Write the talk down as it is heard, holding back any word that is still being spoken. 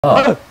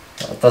Oh,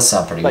 that does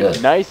sound pretty like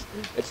good. nice.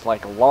 It's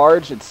like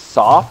large, it's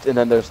soft, and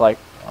then there's like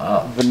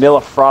Wow. vanilla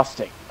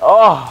frosting.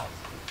 Oh,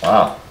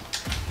 Wow.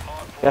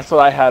 that's what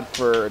I had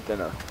for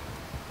dinner.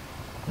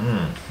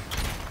 Hmm.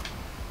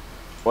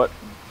 What?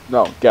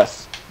 No,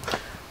 guess.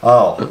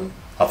 Oh,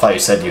 I thought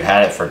you said you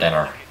had it for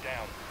dinner.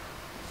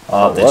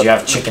 Oh, Did what? you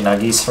have chicken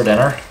nuggies for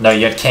dinner? No,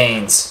 you had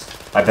canes.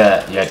 I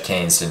bet you had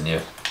canes, didn't you?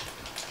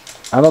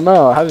 I don't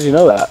know. How did you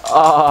know that?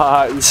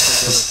 Ah, you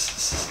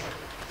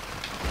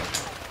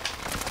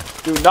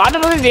do not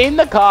redeem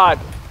the card.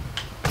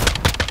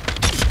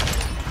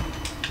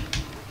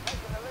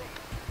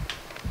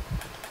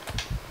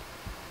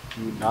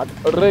 Do not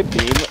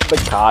redeem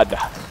the card.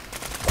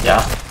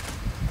 Yeah.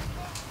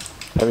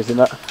 Have you seen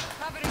that?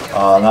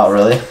 Not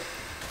really.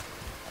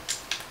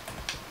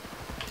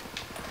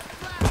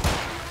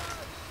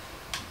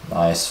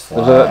 Nice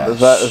flash.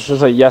 This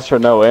is a yes or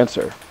no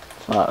answer.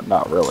 It's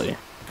not really.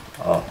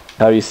 Oh.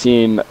 Have you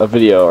seen a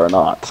video or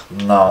not?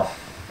 No.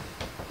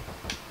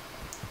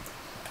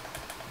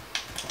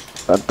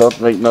 That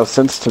don't make no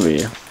sense to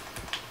me.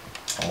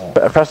 Oh.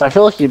 But first, I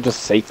feel like you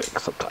just say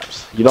things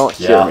sometimes. You don't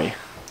hear me.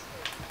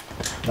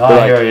 No,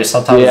 I hear you.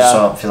 Sometimes I just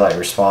don't feel like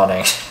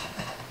responding.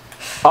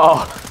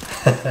 Oh.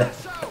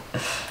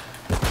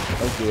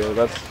 Thank you.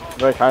 That's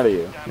very kind of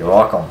you. You're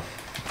welcome.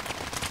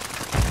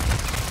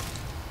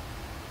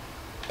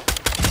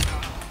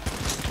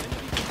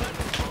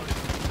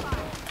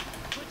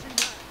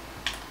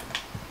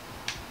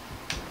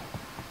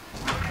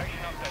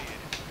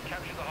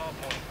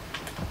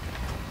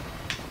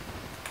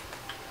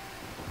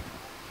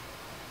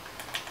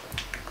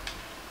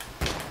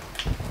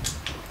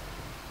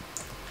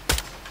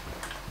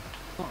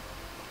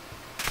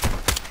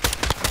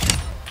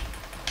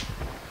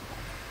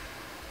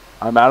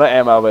 I'm out of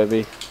ammo,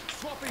 baby.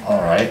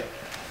 Alright.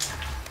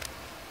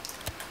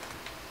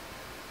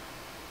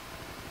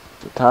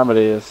 What time it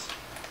is?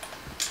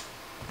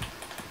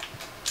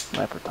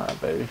 Sniper time,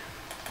 baby.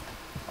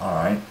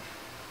 Alright.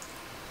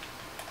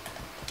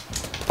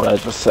 What did I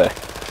just say?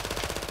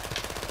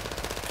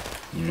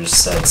 You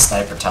just said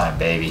sniper time,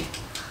 baby.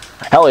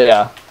 Hell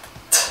yeah.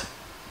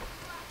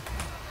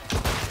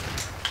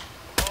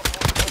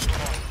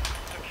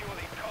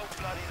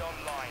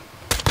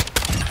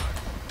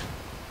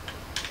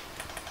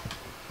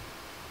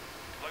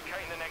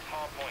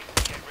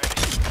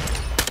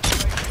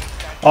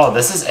 Oh,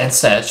 this is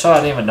instant headshot? I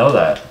didn't even know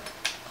that.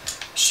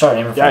 Start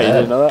aiming for the Yeah, you head.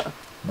 didn't know that?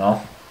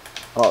 No.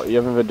 Oh, you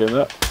haven't been doing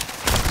that?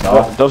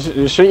 No.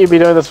 Shouldn't you be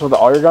doing this with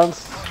all your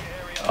guns?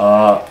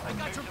 Nah,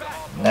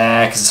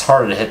 because it's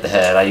harder to hit the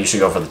head. I usually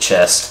go for the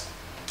chest.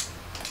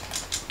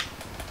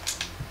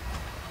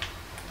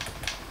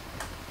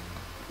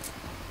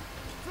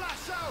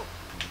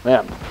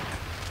 Man.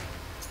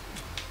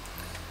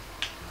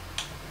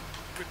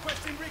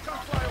 Requesting recon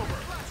flyover.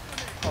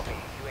 Copy.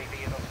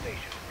 UAV is on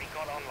station.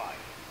 Recon online.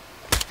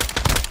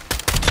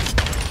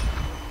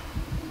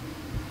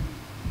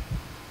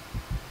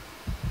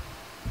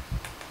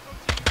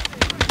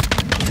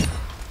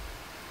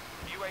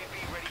 UAV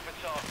ready for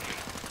tasking.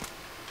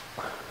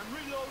 I'm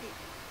reloading.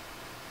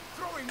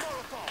 Throwing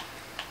Molotov.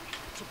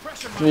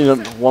 Suppression. You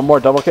need one more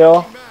double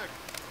kill?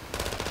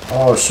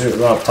 Oh shoot,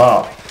 we're up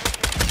top.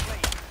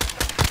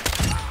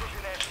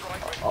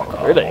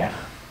 Oh, really?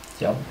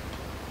 Yep.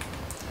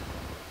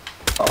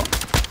 Oh.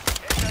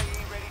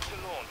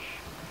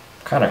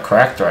 Kind of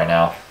cracked right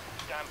now.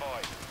 Stand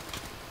by.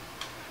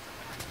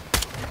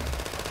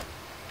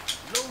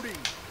 Loading.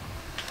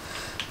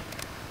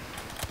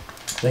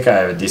 I think I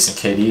have a decent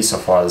KD so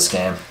far this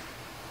game.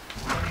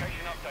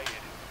 Location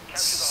updated.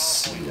 Let's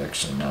see,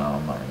 actually no,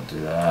 I'm not gonna do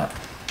that.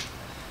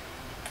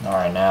 Not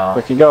right now.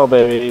 We can go,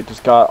 baby.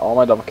 Just got all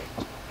my double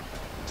kills.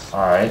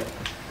 Alright.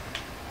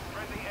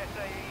 Friendly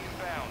SAE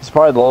inbound. It's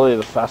probably literally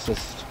the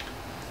fastest.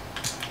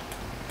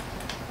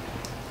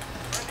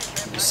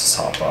 Let's just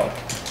hop up.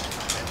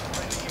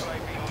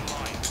 UAV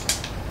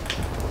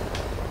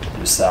online.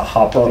 Use that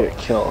hop To up. get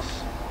kills.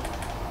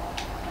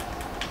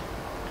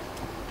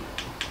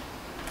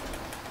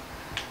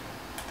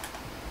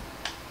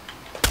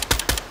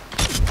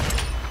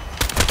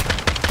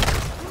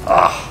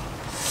 Ah.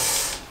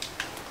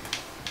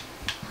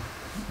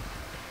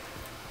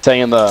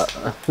 Staying in the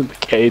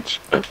cage.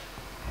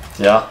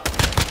 Yeah.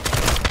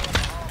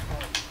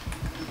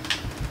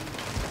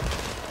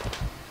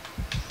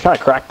 Kind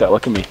of cracked that.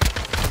 Look at me.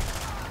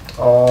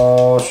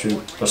 Oh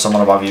shoot, there's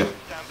someone above you.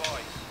 Stand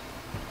by.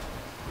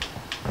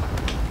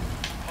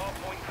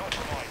 Hardpoint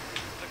compromised.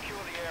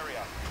 Secure the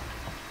area.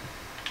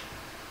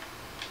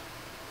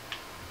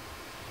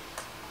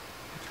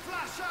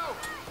 Flash out!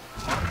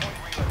 Hardpoint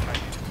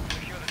relocated.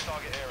 Secure the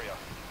target area.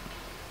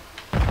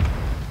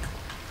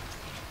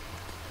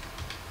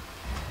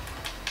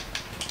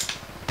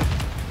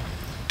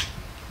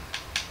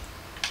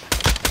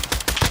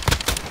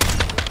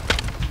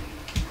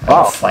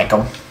 I'll flank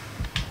them.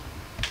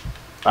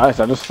 Nice.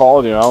 I just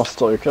followed you. I'll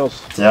steal your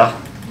kills. Yeah.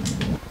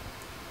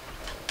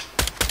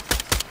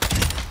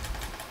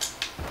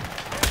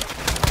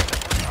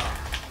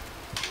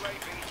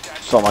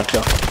 Stole my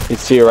kill.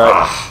 He's to your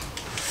right.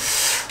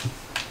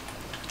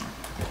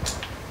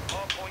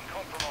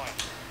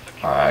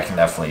 Alright, I can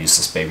definitely use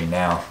this baby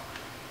now.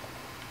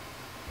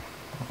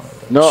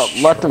 No,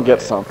 let them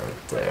get some.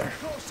 Right there.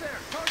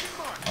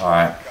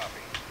 Alright.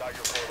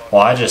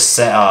 Well, I just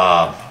sent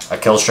a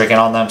kill streak in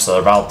on them, so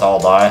they're about to all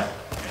die.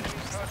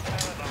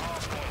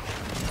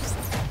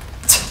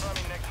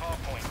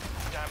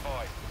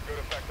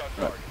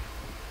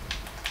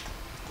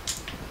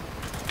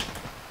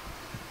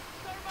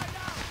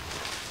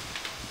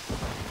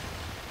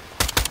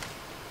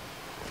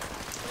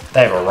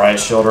 They have a right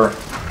shoulder.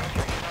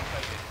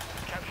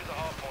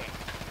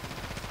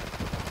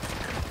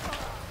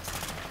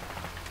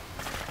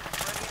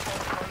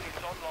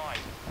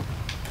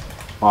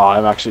 Oh,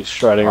 I'm actually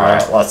shredding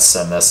right. Alright, let's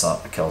send this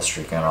up a kill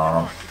streak in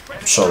on them.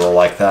 I'm sure they'll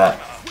like that.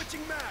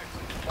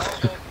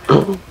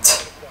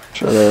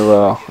 Sure they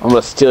will. I'm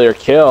gonna steal your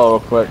kill real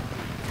quick.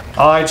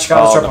 Oh, I just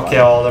got a triple no.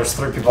 kill. There's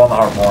 3 people on the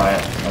hard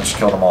point. I just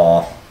killed them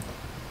all.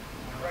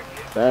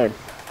 Dang.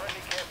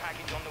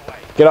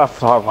 Get off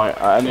the hard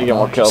point. I need to get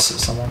more kills.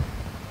 Someone.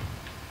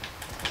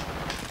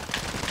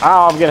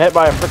 Ow, I'm getting hit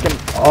by a freaking.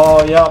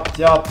 Oh, yup.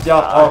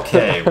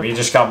 Okay, we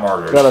just got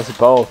murdered. Got us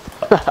both.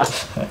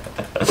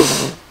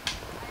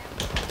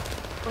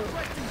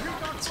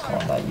 Let's call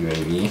on that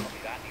UAV.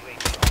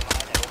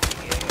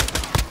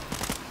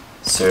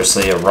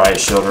 Seriously, a right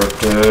shoulder,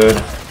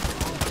 dude.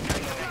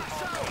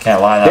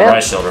 Can't lie, that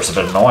right shoulder's a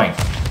bit annoying.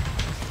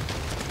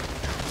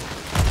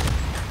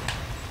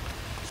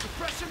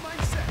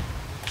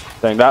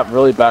 Dang, that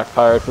really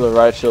backfired for the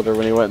right shoulder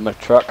when he went in the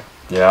truck.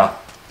 Yeah.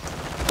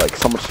 Like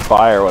so much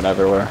fire went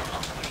everywhere.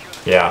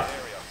 Yeah.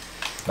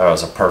 That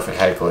was a perfect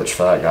head glitch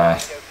for that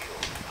guy.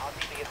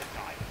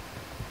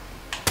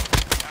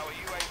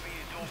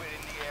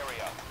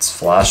 Let's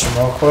flash him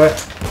real quick.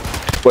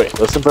 Wait,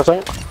 listen for a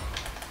second.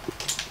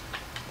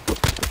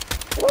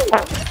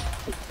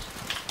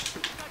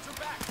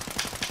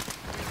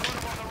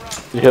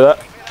 You hear that?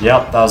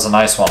 Yep, that was a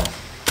nice one.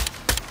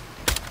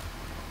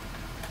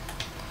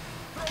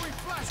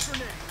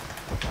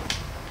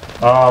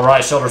 Oh,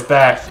 right shoulder's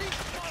back.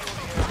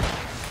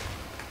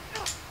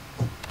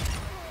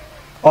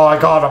 Oh, I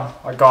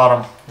got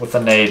him with a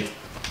nade.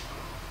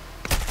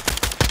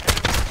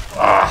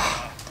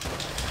 Ah.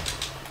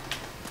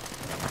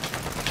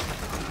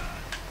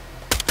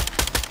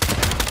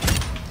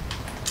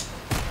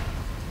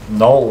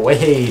 No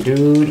way,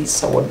 dude. He's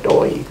so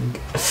annoying.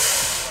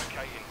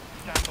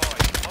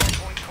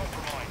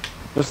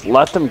 Just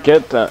let them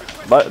get the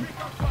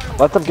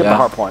let them get the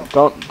hard point.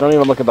 Don't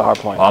even look at the hard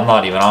point. Well, I'm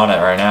not even on it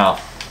right now.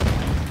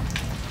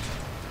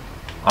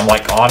 I'm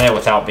like on it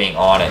without being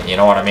on it. You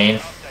know what I mean?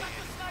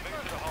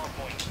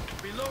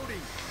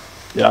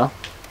 Yeah.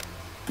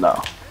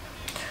 No.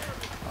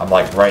 I'm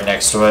like right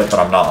next to it, but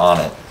I'm not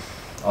on it.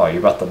 Oh, you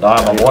about to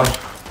die, my boy?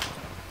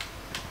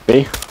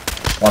 Me?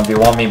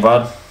 1v1 me,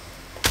 bud.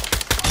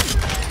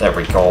 There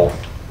we go.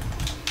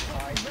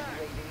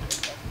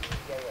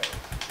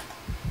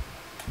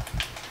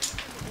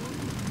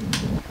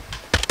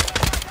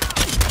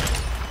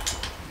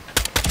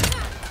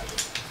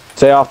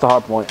 Stay off the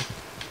hard point.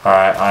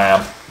 Alright, I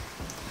am.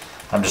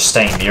 I'm just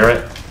staying near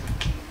it.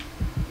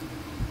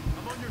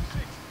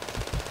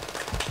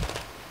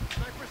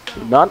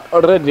 Do not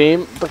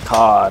redeem the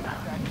card.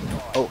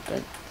 Oh,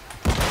 dang.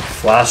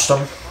 Flashed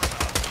him.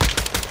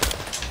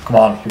 Come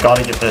on, we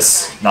gotta get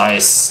this.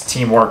 Nice.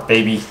 Teamwork,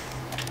 baby.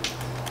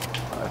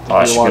 Oh,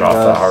 I should get off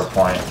that hard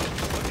point.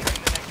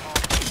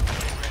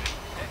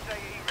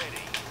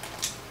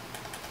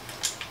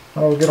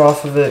 Oh, get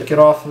off of it. Get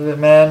off of it,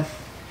 man.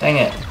 Dang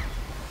it.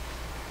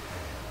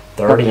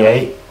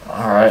 38.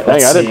 Alright,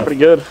 let's Dang, I see. did pretty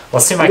good.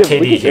 Let's see my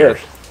KD here.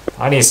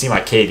 I need to see my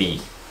KD.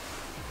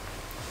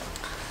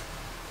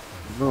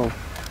 No.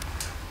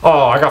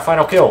 Oh, I got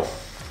final kill.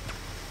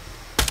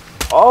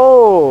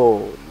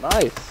 Oh,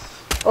 nice.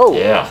 Oh.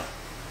 Yeah.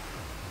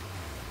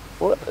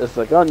 What is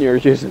the gun you're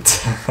using?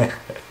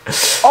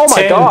 Oh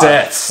my 10 god.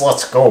 deaths.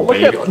 Let's go, Look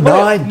baby. at-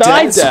 9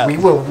 deaths. deaths. We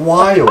went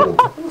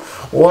wild.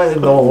 What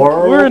in the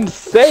world? We're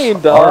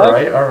insane, dog.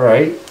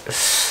 Alright.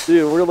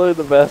 Dude, we're literally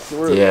the best.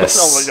 Yes.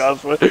 Oh my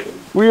gosh.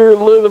 We're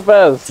literally the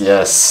best.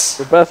 Yes.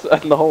 The best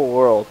in the whole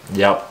world.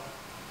 Yep.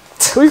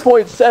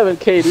 3.7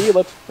 KD.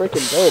 Let's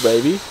freaking go,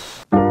 baby.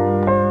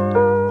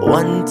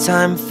 One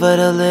time for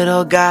the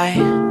little guy,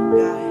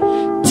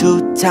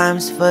 2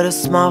 times for the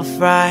small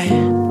fry.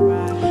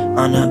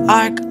 On an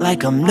arc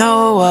like I'm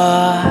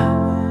Noah,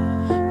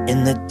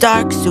 in the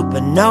dark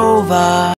supernova.